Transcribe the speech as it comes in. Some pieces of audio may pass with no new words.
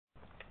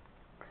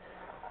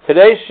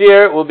Today's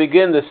shir will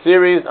begin the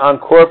series on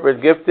corporate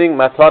gifting,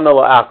 Matana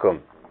La'akum.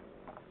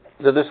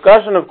 The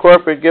discussion of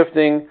corporate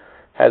gifting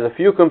has a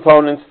few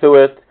components to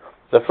it.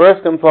 The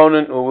first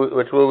component,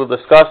 which we will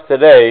discuss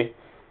today,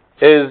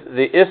 is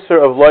the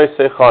Isser of Loy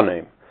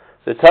Sechonim.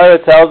 The Torah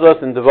tells us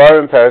in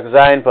Devarim Parak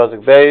Zayin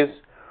Pasuk Beis,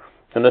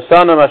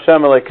 "V'nesanam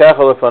Hashem Elokecha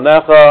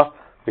lefanecha,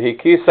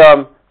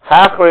 v'hikisam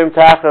hachrim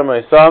tachrim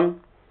eisam."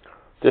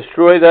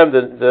 Destroy them,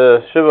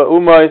 the Shiva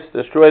Umais,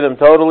 destroy them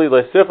totally.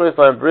 Le'sichris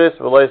le'mbris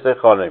v'loy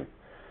sechonim.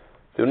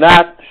 Do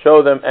not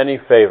show them any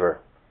favor.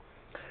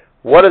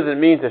 What does it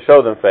mean to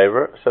show them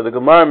favor? So the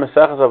Gemara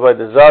Maseches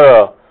Avodah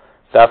Zarah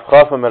Daf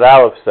Chaf Amud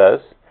Aleph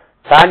says,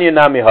 Tanya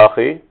Nami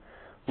Hachi,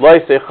 Loy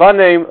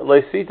sechonim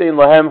le'sitein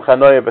lahem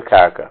chanoya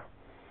b'karka.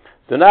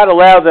 Do not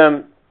allow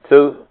them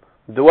to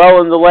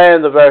dwell in the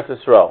land of Eretz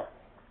Yisrael.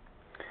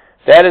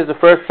 That is the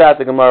first shot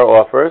the Gemara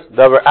offers.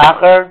 Davar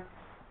Acher,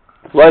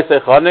 Loy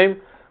sechonim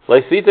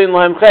le'sitein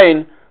lahem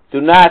chen. Do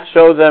not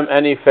show them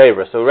any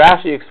favor. So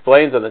Rashi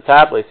explains on the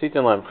top,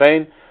 le'sitein lahem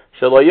chen,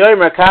 shelo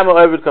yomer kama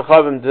ovid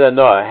kachavim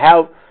d'anoah.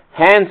 How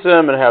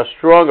handsome and how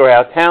strong or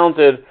how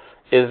talented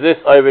is this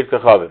ovid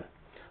kachavim?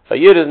 A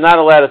Yid is not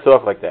allowed to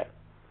talk like that.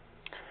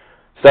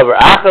 Do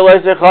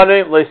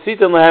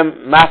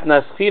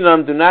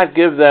not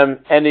give them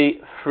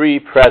any free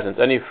presents,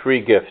 any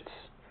free gifts.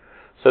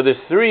 So there's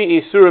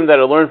three isurim that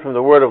are learned from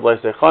the word of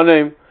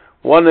Leisechonim.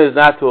 One is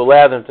not to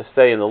allow them to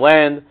stay in the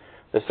land.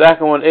 The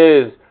second one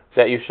is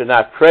that you should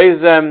not praise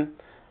them.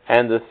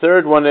 And the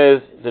third one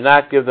is, do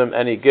not give them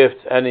any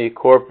gifts, any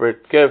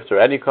corporate gifts or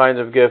any kinds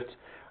of gifts,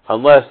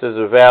 unless there's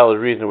a valid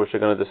reason which we're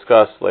going to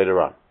discuss later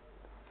on.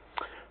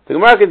 The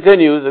Gemara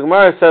continues. The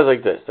Gemara says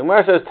like this. The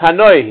Gemara says,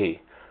 Tanoihi.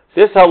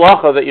 This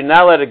halacha that you're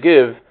not allowed to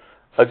give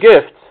a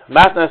gift,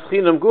 matnas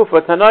chinam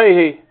gufa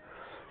tanoihi.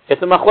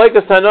 It's a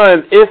machlekes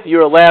tanoim if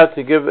you're allowed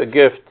to give a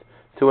gift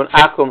to an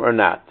akum or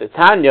not. The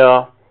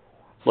Tanya,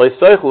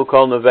 loisoichlu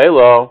kol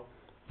nevelo,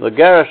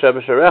 legera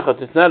shebesharecha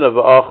titnena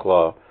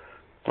v'achla.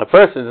 A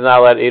person is not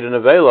allowed to eat a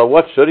nevela.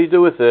 What should he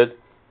do with it?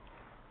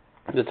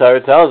 The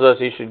Torah tells us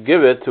he should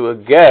give it to a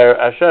ger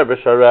asher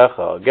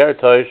b'sharecha, a ger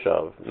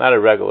toishav, not a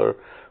regular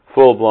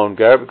full-blown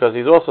ger, because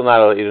he's also not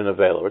allowed to eat a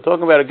nevela. We're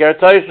talking about a ger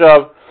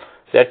toishav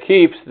that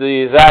keeps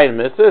the Zayin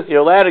mitzvahs.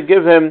 You're allowed to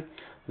give him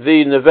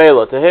the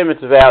nevela. To him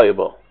it's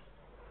valuable.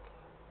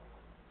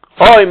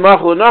 Or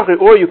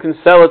you can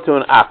sell it to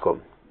an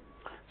akum.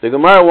 The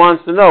Gemara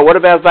wants to know, what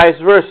about vice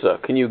versa?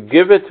 Can you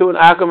give it to an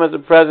akum as a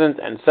present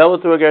and sell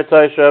it to a ger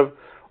toishav,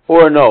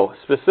 or no?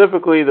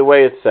 Specifically the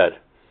way it's said.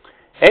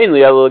 I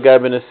only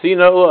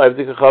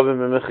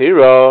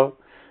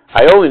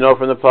know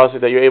from the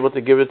pasuk that you're able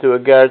to give it to a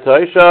ger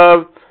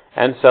toishav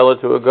and sell it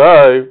to a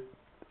guy.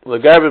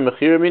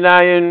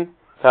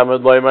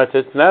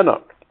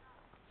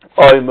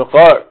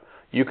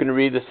 You can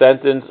read the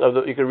sentence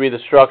of you can read the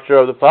structure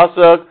of the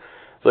pasuk.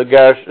 You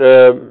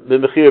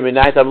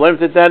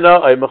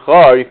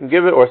can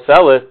give it or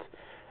sell it,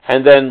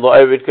 and then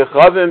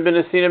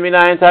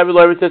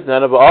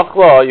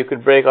you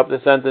could break up the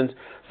sentence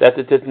that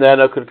the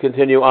titnena could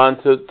continue on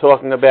to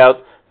talking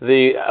about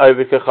the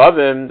ovid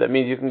kachavim. That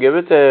means you can give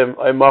it to him.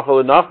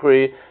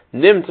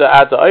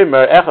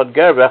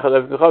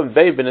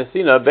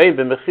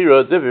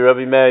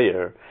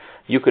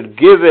 You could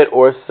give it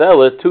or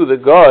sell it to the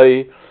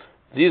guy.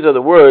 These are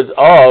the words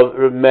of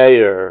Reb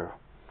Meir.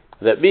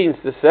 That means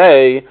to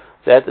say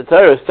that the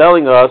Torah is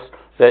telling us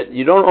that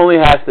you don't only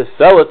have to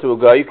sell it to a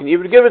guy, you can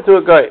even give it to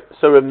a guy.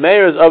 So Reb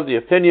Meir is of the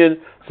opinion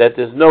that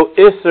there's no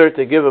isser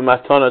to give a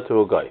matana to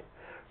a guy.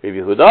 Rabbi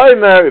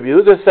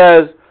Yehuda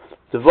says,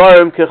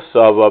 Devarim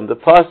kichsavam. The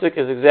pasuk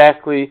is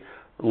exactly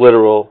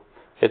literal.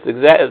 The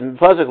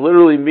pasuk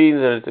literally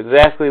means, and it's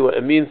exactly what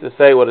it means to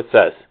say what it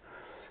says.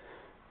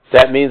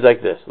 That means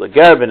like this: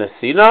 Legar ben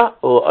asina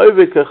ul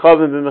ovid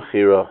kachavim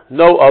b'mechira.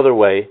 No other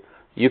way.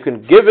 You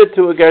can give it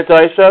to a ger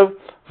toishav,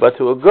 but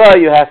to a guy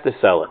you have to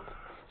sell it.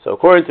 So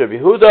according to Rabbi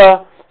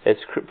Yehuda,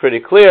 it's pretty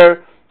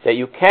clear that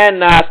you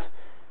cannot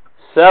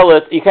sell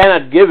it. You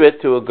cannot give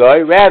it to a guy.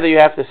 Rather, you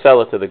have to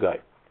sell it to the guy.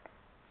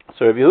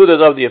 So Rabbi Yehuda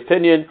is of the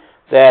opinion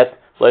that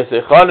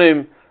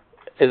Leisechonim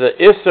is an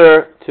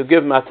isser to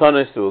give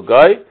matanos to a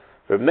guy.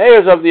 Rabbi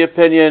Meir is of the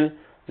opinion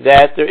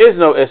that there is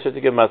no isser to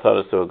give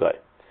matanos to a guy.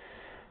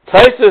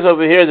 Taisus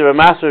over here, the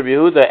Ramaser Rabbi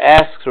Yehuda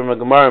asks from a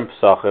Gemara in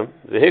Pesachim,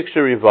 the Hiksha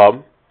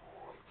Rivam,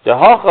 the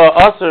Hacha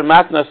Aser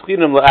Matnas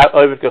Chinam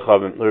Le'ovid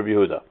Kachavim, Rabbi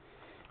Yehuda.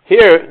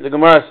 Here, the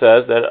Gemara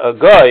says that a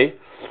guy,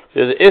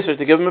 there's an isser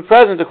to give him a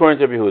present according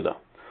to Rabbi Yehuda.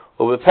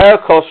 Over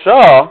Parak Kol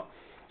Shah,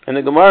 in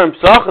the Gemara in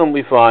Pesachim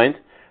we find,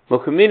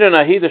 Mukamina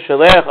Nahida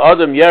Shalech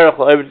Adam Yerech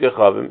Le'ovid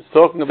Kachavim. It's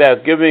talking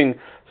about giving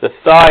the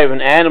thigh of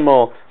an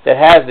animal that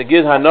has the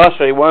Gid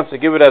Hanosha, he wants to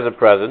give it as a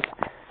present.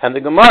 And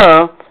the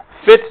Gemara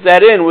fits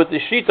that in with the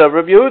Shita of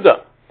Rabbi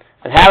Yehuda.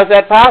 And how is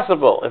that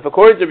possible? If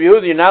according to Rabbi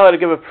Yehuda you're not allowed to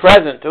give a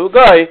present to a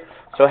guy,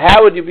 so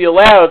how would you be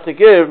allowed to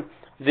give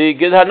the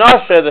Gid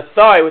Hanosha, the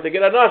thigh with the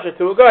Gid Hanosha,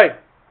 to a guy?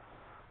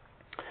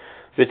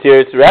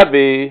 V'tiritz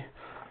Rabbi,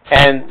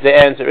 and the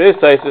answer is,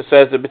 Taisa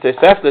says, the B'tei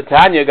Sefta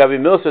Tanya Gabi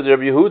Milsa de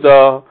Rabbi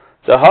Yehuda,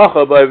 That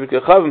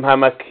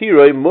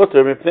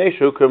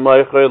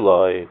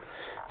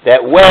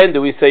when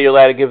do we say you're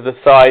allowed to give the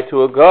thigh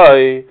to a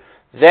guy?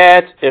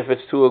 That if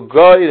it's to a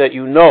guy that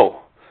you know.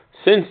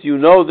 Since you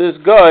know this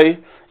guy,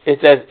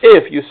 it's as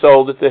if you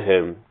sold it to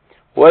him.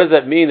 What does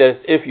that mean, as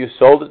if you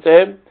sold it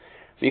to him?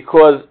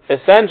 Because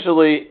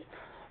essentially,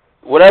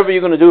 whatever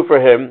you're going to do for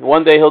him,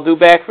 one day he'll do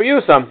back for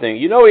you something.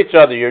 You know each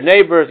other, you're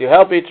neighbors, you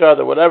help each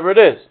other, whatever it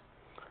is.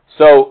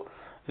 So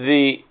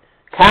the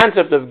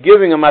concept of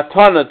giving a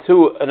matana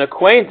to an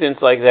acquaintance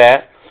like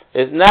that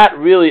is not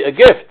really a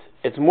gift.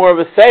 It's more of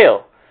a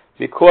sale,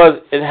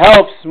 because it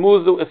helps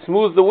smooth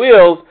the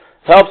wheels,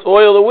 helps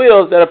oil the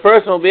wheels, that a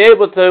person will be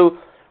able to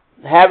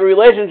have a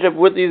relationship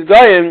with these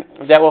goyim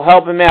that will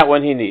help him out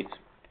when he needs.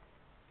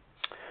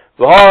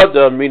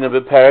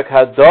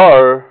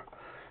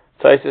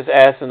 Taisus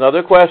asks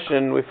another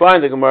question. We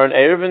find the Gemara in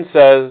Eruvin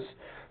says,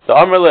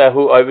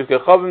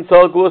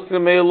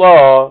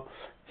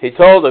 he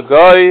told a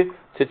guy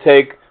to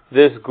take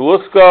this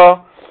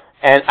gluska,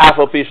 and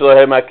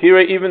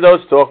even though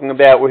it's talking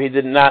about where he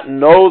did not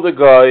know the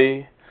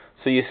guy.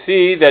 So you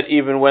see that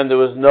even when there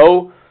was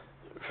no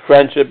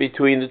friendship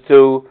between the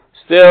two,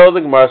 still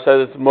the Gemara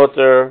says it's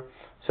mutter.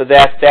 So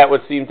that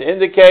would seem to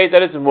indicate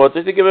that it's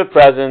mutter to give a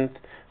present.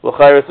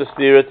 L'chayr to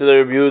steer it to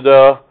the Rebbe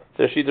Yehuda, to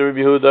the Shita Rebbe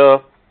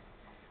Yehuda.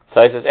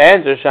 Taisus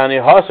answers, Shani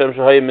Hashem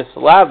Shahai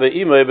Mislava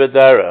Imay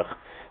B'Darech.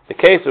 The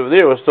case over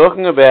there was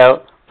talking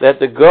about that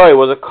the guy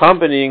was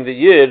accompanying the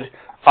Yid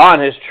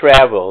on his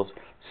travels.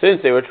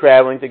 Since they were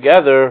traveling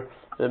together,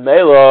 the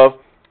Melov,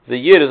 the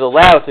Yid is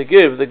allowed to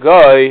give the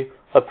guy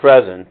a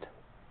present.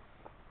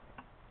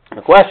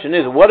 The question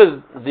is, what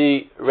is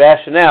the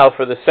rationale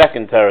for the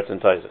second teretz in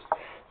Taisus?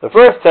 The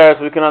first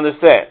teretz we can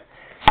understand.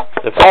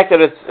 The fact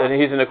that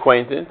he's an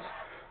acquaintance,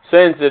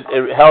 since it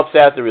helps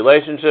out the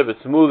relationship, it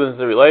smoothens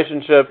the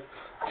relationship,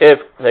 if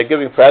they're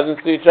giving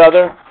presents to each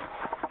other,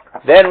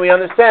 then we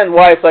understand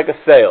why it's like a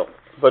sale.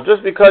 But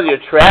just because you're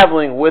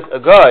traveling with a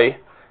guy,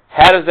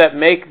 how does that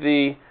make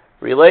the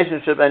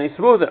relationship any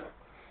smoother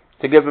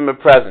to give him a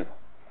present?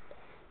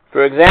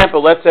 For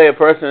example, let's say a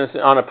person is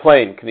on a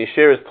plane. Can he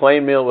share his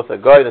plane meal with a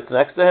guy that's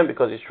next to him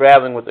because he's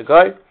traveling with a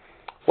guy?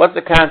 What's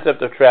the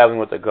concept of traveling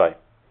with a guy?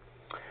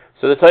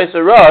 So the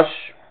Taisa Rosh,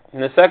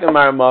 in the second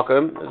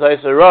Maramakim, the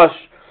Taisa Rosh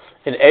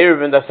in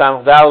Eruvin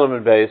Dasamach Dalam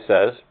and Beis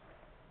says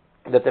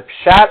that the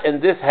pshat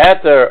in this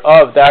heter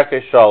of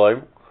Darkei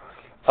Shalom,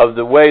 of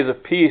the ways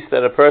of peace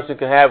that a person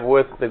can have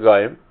with the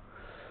goyim,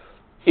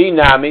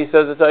 Inami,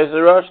 says the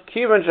Taisa Rosh,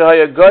 Kivan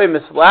Shahaya Goy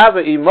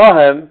Mislava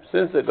Imohem,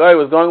 since the guy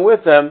was going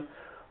with them,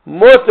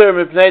 Mutter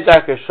Mipnei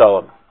Darkei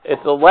Shalom.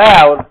 It's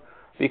allowed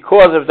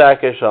because of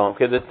Darkei Shalom.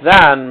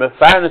 Kedetnan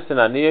Mefarnesin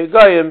Aniyah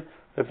Goyim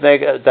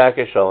Mipnei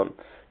Darkei Shalom.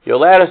 You're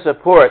allowed to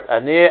support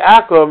Aniyah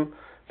Akum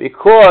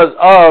because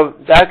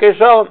of Darkei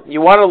Shalom. You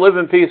want to live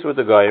in peace with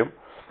the goyim.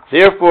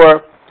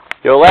 Therefore,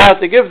 you're allowed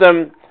to give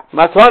them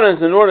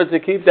matanas in order to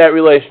keep that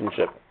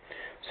relationship.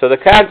 So the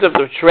concept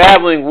of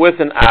traveling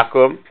with an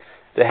akum,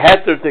 the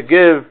heter to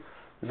give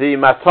the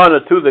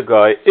matana to the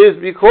guy,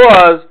 is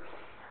because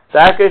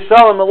Darkei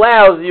Shalom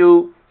allows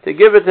you to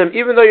give it to him,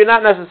 even though you're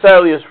not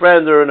necessarily his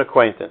friend or an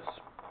acquaintance.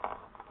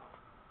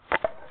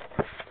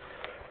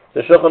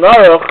 The Shulchan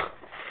Aruch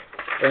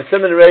in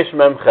Siman Reish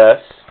Mem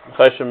Ches,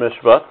 Choshen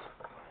Mishpat,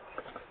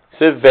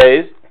 Siv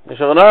Beis, the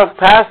Shulchan Aruch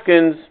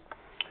paskins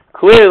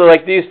clearly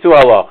like these two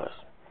halachas.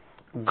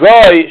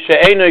 Goy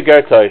she'eino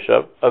ger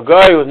toshav, a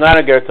guy who's not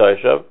a ger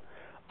toshav,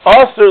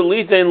 asur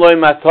litein loy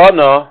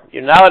matana,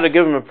 you're not allowed to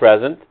give him a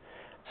present,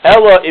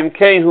 ela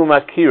imkein hu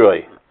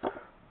makiroi,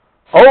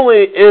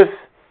 only if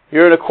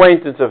you're an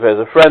acquaintance of his,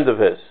 a friend of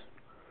his.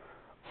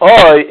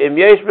 Oy im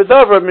yesh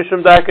bedavar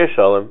mishum Darkei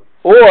Shalom,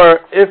 or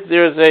if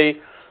there's a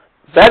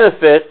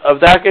benefit of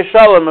Darkei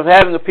Shalom, of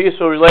having a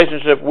peaceful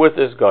relationship with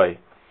this guy.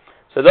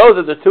 So those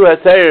are the two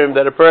heterim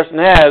that a person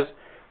has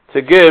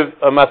to give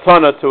a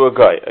matana to a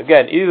guy.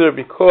 Again, either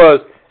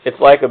because it's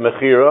like a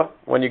mechira,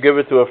 when you give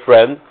it to a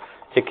friend,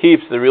 it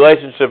keeps the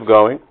relationship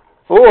going,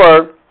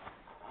 or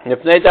if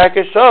Pnei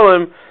Darkei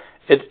Shalom,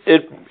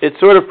 it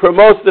sort of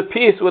promotes the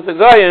peace with the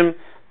goyim,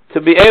 to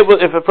be able,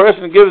 if a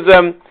person gives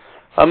them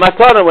a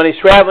matana when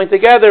he's traveling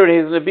together and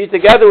he's going to be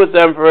together with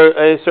them for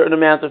a certain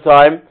amount of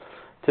time,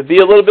 to be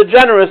a little bit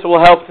generous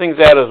will help things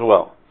out as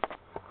well.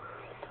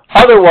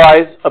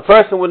 Otherwise, a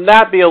person would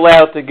not be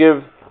allowed to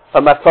give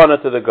a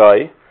matana to the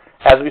guy,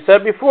 as we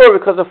said before,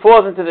 because it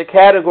falls into the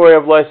category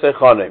of loisei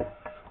chanim.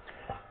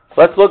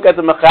 Let's look at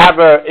the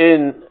Mechaber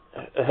in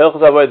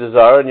Hilchos Avodah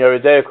Zarah in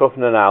Yeridei Kuf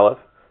Nun Aleph,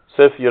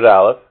 Sif Yud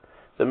Aleph.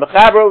 The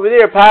Mechaber over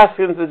there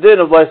paskins the din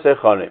of loisei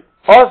chanim.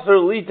 Asur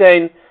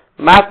litein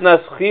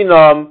matnas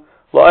chinam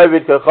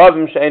la'ovid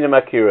kachavim she'enim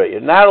akira. You're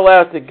not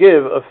allowed to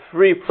give a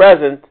free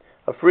present,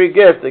 a free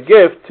gift, a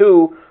gift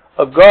to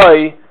a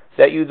guy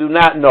that you do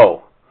not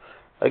know.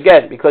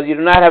 Again, because you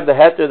do not have the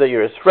heter that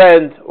you're his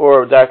friend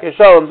or Darkei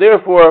Shalom,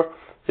 therefore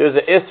there's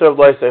an isser of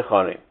loisei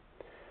chanim.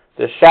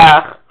 The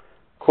Shach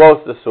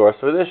quotes the source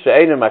for this,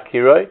 she'enim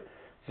akiroi,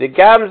 the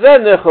gam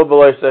zen nechol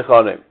b'loisei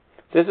chanim.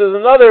 This is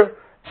another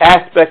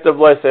aspect of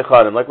Loisei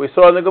Chanim. Like we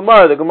saw in the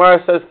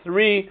Gemara says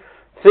three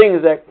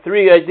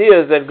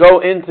ideas that go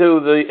into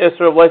the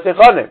Isra of Loisei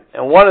Chanim.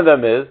 And one of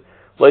them is,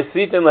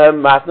 Loisitin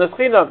lehem matnas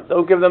chinam.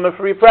 Don't give them a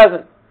free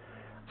present.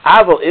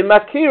 Aval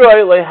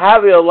imakiroi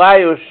lehavi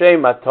alayu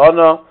shem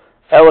matana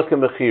elaka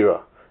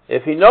mechira.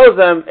 If he knows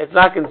them, it's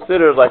not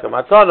considered like a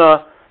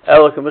matana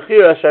elaka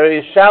mechira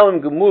shari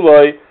shalim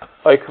gemuloi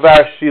or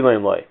kvar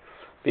shilein loy,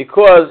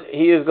 because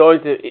he is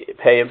going to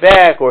pay him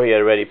back, or he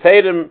had already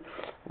paid him.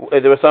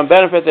 There was some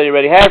benefit that he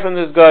already had from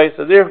this guy,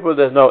 so therefore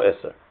there's no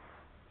Isser.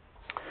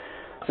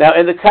 Now,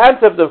 in the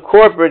concept of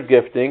corporate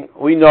gifting,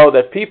 we know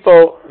that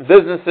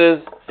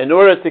businesses, in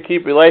order to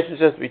keep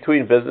relationships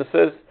between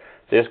businesses,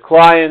 there's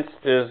clients,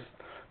 there's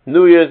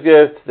New Year's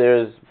gifts,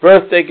 there's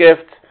birthday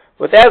gifts,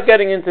 without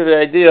getting into the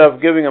idea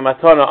of giving a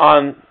matana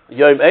on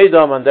Yom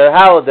Edom, on their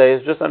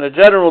holidays, just on a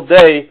general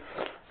day,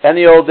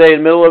 any old day in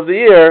the middle of the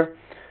year,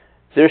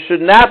 there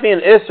should not be an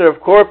Isser of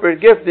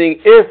corporate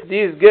gifting if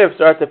these gifts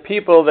are to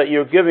people that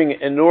you're giving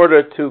in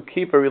order to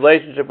keep a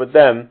relationship with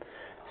them,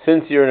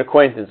 since you're an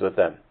acquaintance with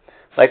them.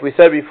 Like we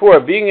said before,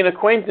 being an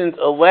acquaintance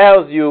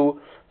allows you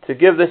to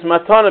give this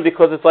matana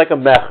because it's like a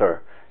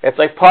mecher. It's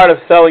like part of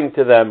selling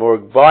to them or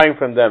buying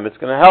from them. It's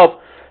going to help.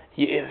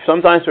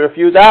 Sometimes for a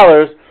few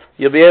dollars,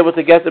 you'll be able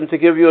to get them to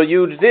give you a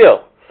huge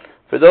deal.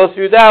 For those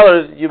few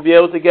dollars, you'll be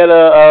able to get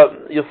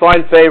you'll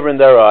find favor in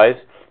their eyes.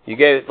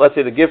 Let's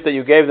say the gift that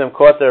you gave them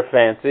caught their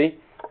fancy.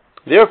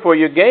 Therefore,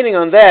 you're gaining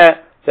on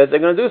that they're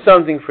going to do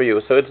something for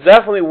you. So it's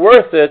definitely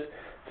worth it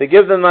to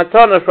give them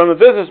matana from a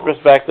business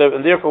perspective,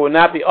 and therefore would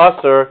not be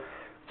usher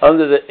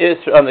under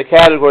the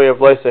category of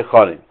Loisei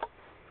Chanim.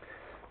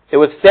 It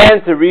would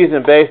stand to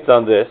reason based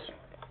on this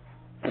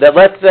that,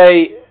 let's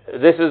say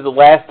this is the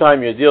last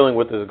time you're dealing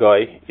with this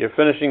guy, you're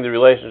finishing the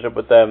relationship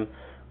with them,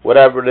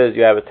 whatever it is,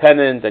 you have a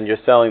tenant and you're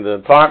selling the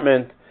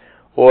apartment,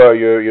 or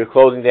you're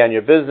closing down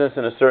your business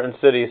in a certain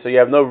city, so you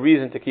have no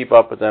reason to keep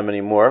up with them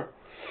anymore.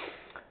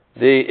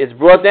 It's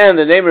brought down in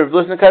the name of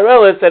Blusna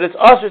Kairelitz that it's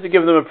usher to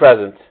give them a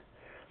present,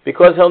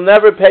 because he'll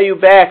never pay you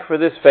back for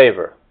this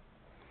favor.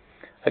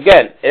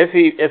 Again, if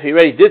he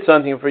already did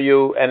something for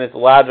you and it's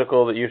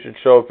logical that you should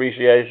show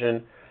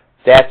appreciation,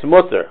 that's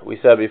mutter, we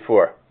said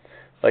before.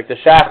 Like the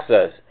Shach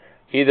says,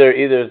 either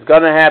it's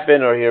going to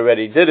happen or he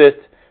already did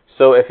it,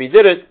 so if he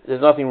did it,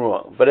 there's nothing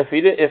wrong. But if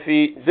he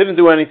didn't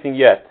do anything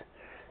yet,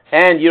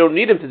 and you don't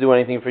need him to do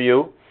anything for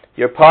you,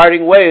 you're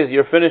parting ways,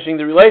 you're finishing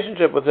the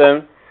relationship with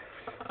him,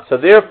 so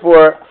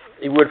therefore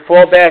it would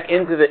fall back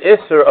into the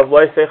Isser of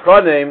Loisei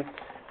Chanim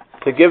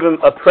to give him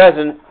a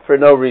present for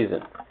no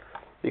reason.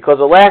 Because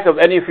a lack of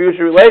any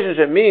future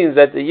relationship means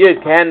that the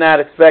Yid cannot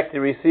expect to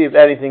receive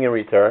anything in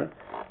return.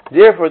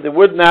 Therefore, there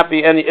would not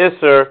be any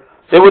Isser,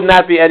 there would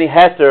not be any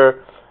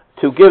Heter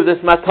to give this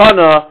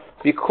matana,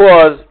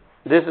 because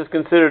this is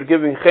considered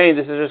giving chen.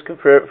 This is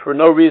just for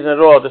no reason at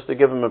all, just to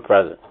give him a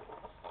present.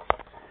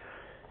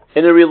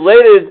 In a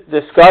related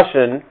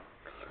discussion,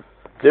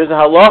 there's a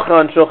halacha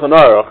on Shulchan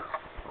Aruch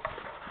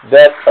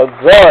that a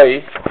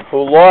guy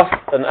who lost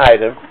an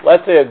item,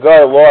 let's say a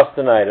guy lost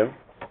an item,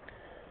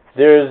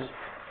 there's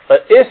an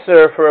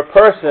Isser for a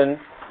person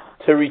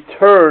to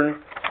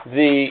return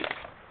the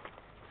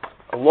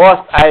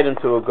lost item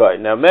to a guy.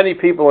 Now, many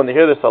people, when they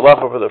hear this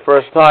halacha for the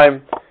first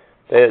time,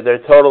 they're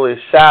totally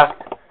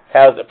shocked.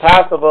 How is it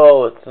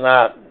possible? It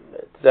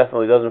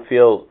definitely doesn't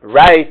feel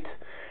right,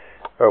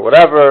 or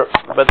whatever.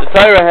 But the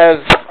Torah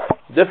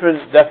has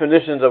different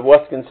definitions of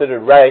what's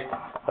considered right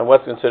and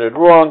what's considered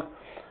wrong,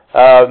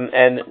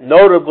 and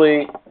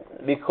notably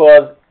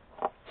because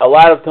a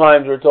lot of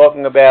times we're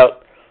talking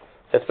about,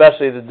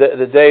 especially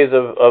the days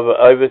of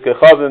Ovid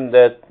Kechavim,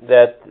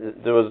 that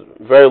there was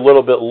very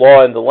little bit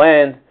law in the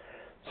land.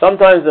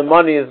 Sometimes the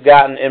money is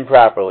gotten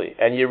improperly,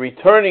 and you're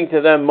returning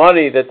to them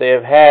money that they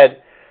have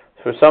had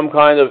for some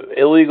kind of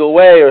illegal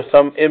way or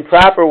some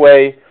improper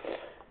way.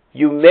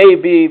 You may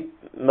be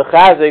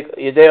mechazik,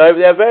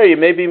 you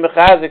may be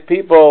mechazik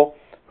people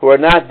who are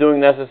not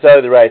doing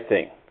necessarily the right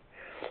thing.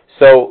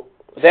 So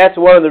that's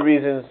one of the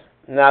reasons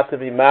not to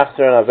be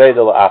master and aved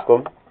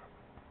l'akum.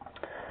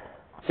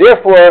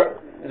 Therefore,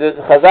 the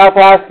Chazal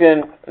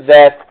paskin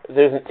that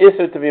there's an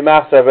issue to be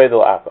master aved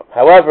l'akum.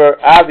 However,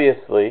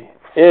 obviously,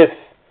 if,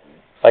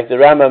 like the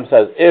Rambam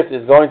says, if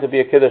there's going to be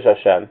a Kiddush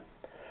Hashem,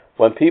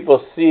 when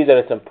people see that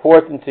it's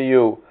important to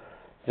you,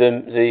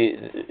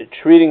 the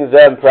treating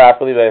them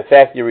properly by the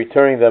fact you're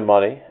returning them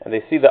money, and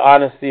they see the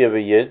honesty of a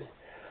Yid,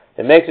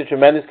 it makes a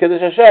tremendous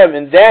Kiddush Hashem.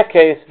 In that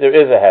case, there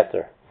is a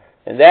heter.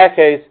 In that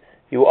case,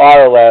 you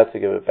are allowed to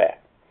give it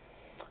back.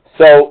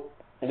 So,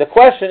 the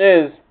question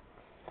is,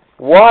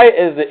 why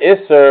is the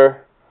Isser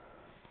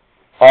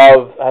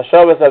of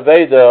Hashavas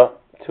Aveda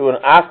to an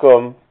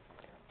Akum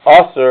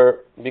Asr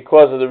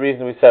because of the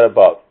reason we said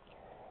above?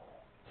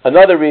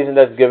 Another reason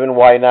that's given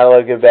why you're not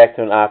allowed to give back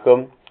to an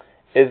Akum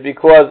is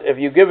because if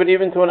you give it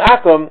even to an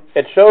Akum,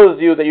 it shows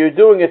you that you're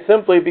doing it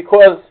simply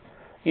because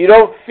you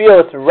don't feel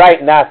it's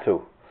right not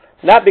to.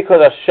 Not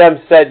because Hashem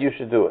said you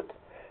should do it.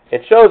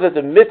 It shows that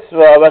the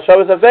mitzvah of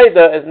Hashavas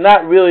Aveda is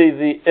not really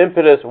the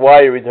impetus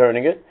why you're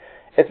returning it.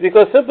 It's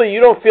because simply you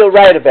don't feel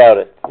right about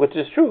it, which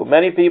is true.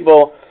 Many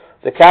people,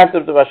 the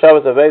concept of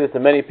Hashavas Avedis to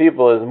many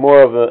people is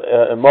more of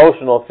an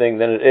emotional thing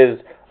than it is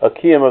a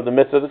kiyum of the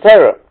mitzvah of the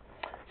Torah.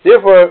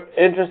 Therefore,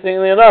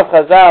 interestingly enough,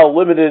 Chazal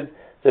limited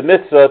the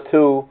mitzvah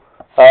to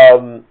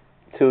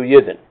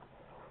Yidden.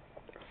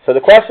 So the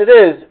question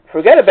is,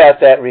 forget about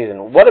that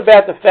reason. What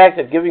about the fact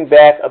that giving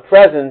back a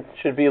present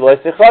should be lo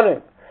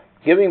sechanim?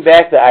 Giving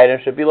back the item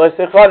should be lo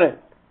sechanim.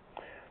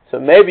 So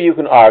maybe you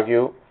can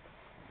argue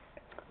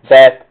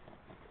that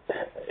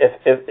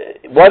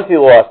if once he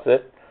lost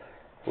it,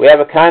 we have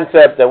a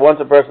concept that once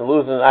a person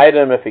loses an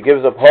item, if he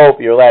gives up hope,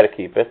 you're allowed to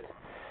keep it.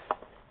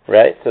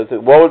 Right? So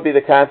what would be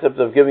the concept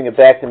of giving it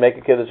back to make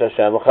a Kiddush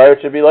Hashem? L'chayr it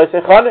should be lo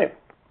sechanim.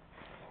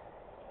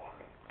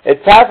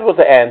 It's possible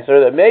to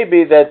answer that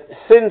maybe that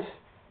since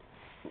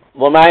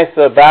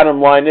L'maisa,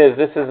 bottom line is,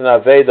 this is an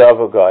Aveda of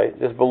a guy.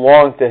 This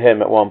belonged to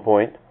him at one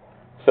point.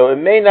 So it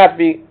may not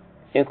be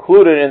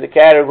included in the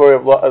category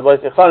of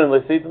L'seichanim,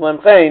 L'seitim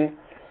Lemchein.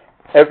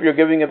 If you're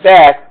giving it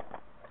back,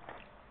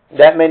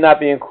 that may not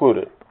be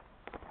included.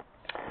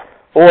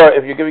 Or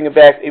if you're giving it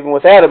back even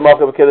without a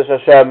Malka B'Kiddush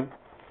Hashem,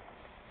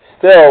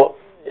 still,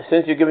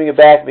 since you're giving it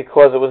back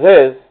because it was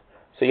his,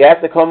 so you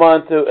have to come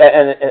on to,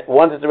 and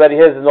once it's already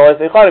his, in the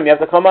L'seichanim, you have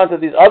to come on to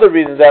these other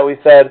reasons that we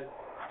said,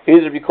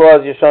 either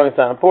because you're showing it's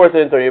not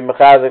important, or you're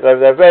mechazik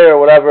or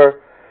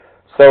whatever.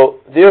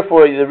 So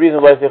therefore, the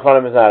reason why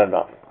L'seichanim is not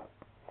enough.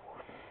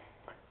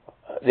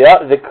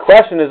 The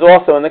question is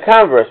also in the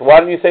converse. Why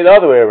don't you say the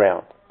other way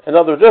around? In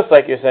other words, just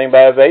like you're saying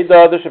by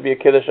Aveidah, there should be a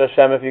Kiddush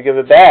Hashem if you give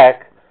it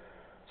back.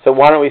 So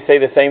why don't we say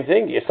the same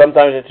thing?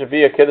 Sometimes it should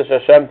be a Kiddush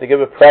Hashem to give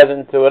a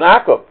present to an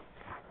Akub.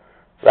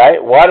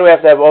 Right? Why do we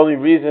have to have only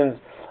reasons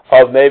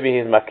of maybe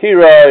he's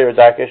Makira or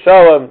Darkei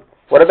Shalom?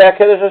 What about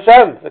Kiddush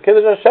Hashem? The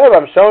Kiddush Hashem,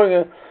 I'm showing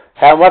you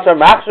how much I'm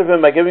machshav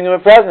him by giving him a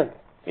present.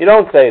 You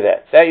don't say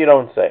that. That you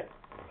don't say.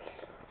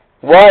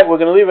 Why? We're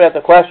going to leave it at the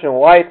question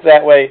why it's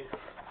that way.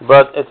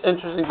 But it's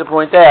interesting to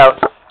point out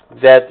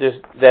that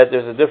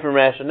there's a different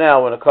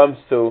rationale when it comes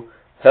to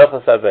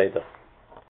Hilchos Aveidah.